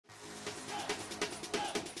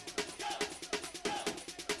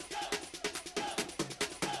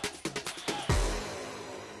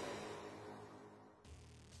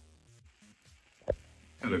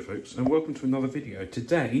Hello folks, and welcome to another video.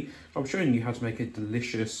 Today I'm showing you how to make a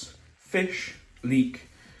delicious fish, leek,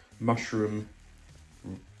 mushroom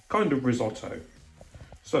kind of risotto.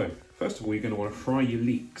 So first of all, you're going to want to fry your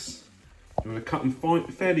leeks. You're going to cut them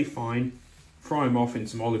fairly fine, fry them off in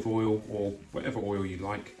some olive oil or whatever oil you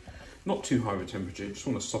like. Not too high of a temperature, just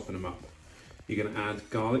want to soften them up. You're going to add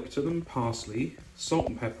garlic to them, parsley, salt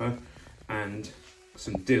and pepper, and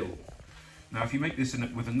some dill. Now, if you make this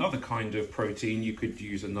with another kind of protein, you could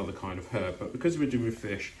use another kind of herb, but because we're doing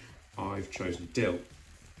fish, I've chosen dill.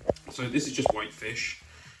 So this is just white fish.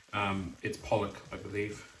 It's Pollock, I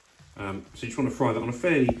believe. So you just want to fry that on a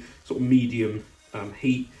fairly sort of medium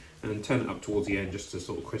heat and turn it up towards the end just to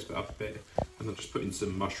sort of crisp it up a bit. And then just put in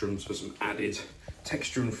some mushrooms for some added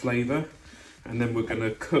texture and flavour. And then we're going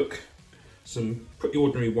to cook some pretty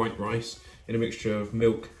ordinary white rice in a mixture of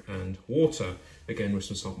milk and water, again with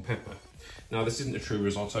some salt and pepper. Now, this isn't a true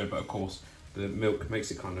risotto, but of course the milk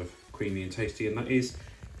makes it kind of creamy and tasty, and that is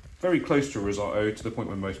very close to a risotto, to the point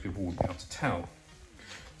where most people wouldn't be able to tell.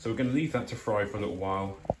 So we're going to leave that to fry for a little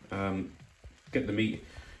while, get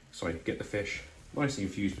the fish nicely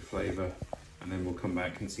infused with flavour, and then we'll come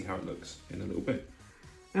back and see how it looks in a little bit.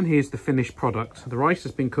 And here's the finished product. The rice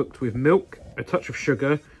has been cooked with milk, a touch of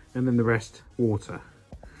sugar, and then the rest water.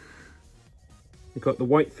 We've got the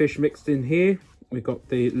white fish mixed in here. We've got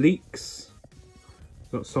the leeks,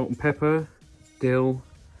 we've got salt and pepper, dill,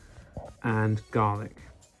 and garlic.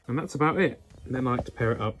 And that's about it. And then I like to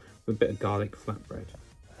pair it up with a bit of garlic flatbread.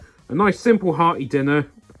 A nice, simple, hearty dinner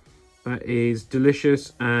that is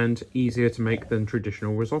delicious and easier to make than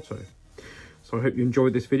traditional risotto. So I hope you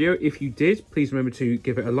enjoyed this video. If you did, please remember to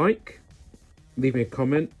give it a like, leave me a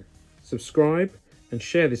comment, subscribe, and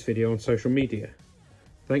share this video on social media.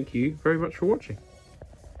 Thank you very much for watching.